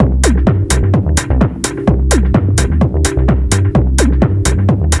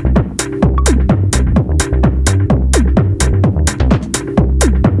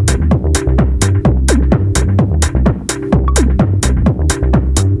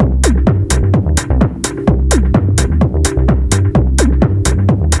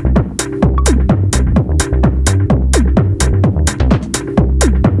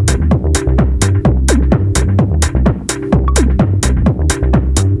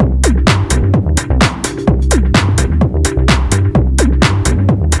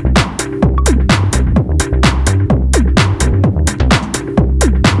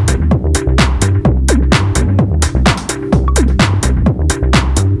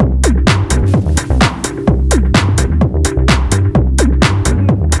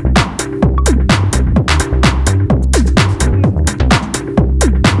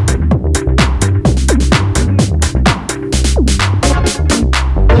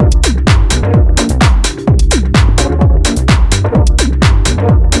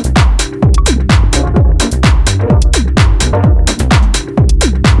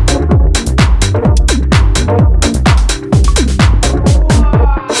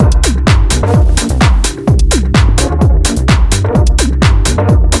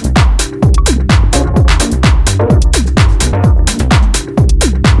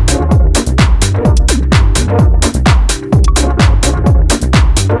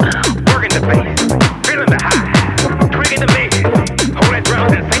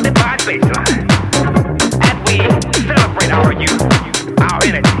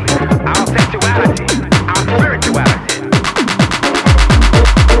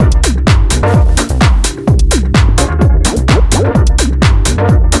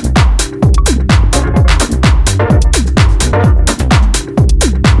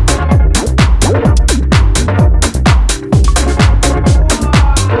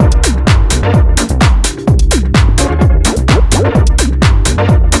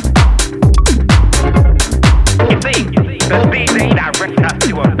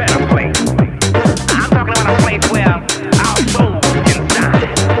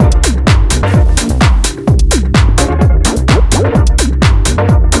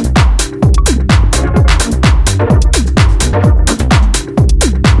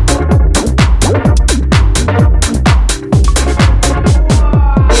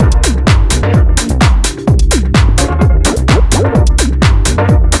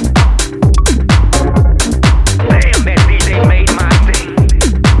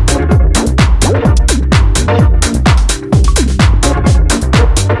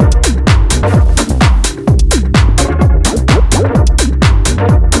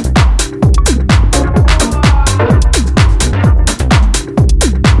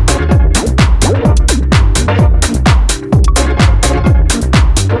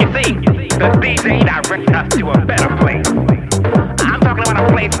The DJ directs us to a better place. I'm talking about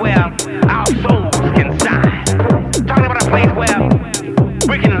a place where our souls can shine. Talking about a place where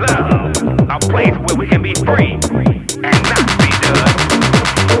we can love. A place where we can be free and not be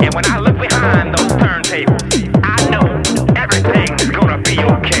judged. And when I look behind those turntables, I know everything is gonna be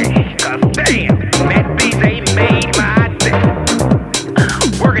okay. Cause damn, that DJ made my day.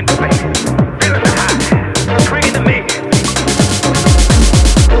 Working the bass, feeling the high, bringing the mix.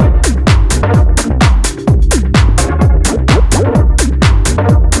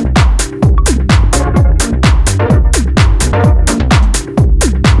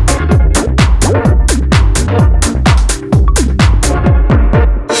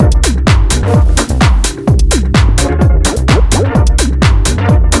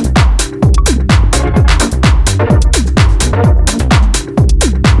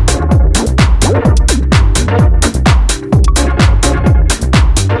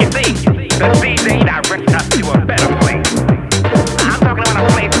 The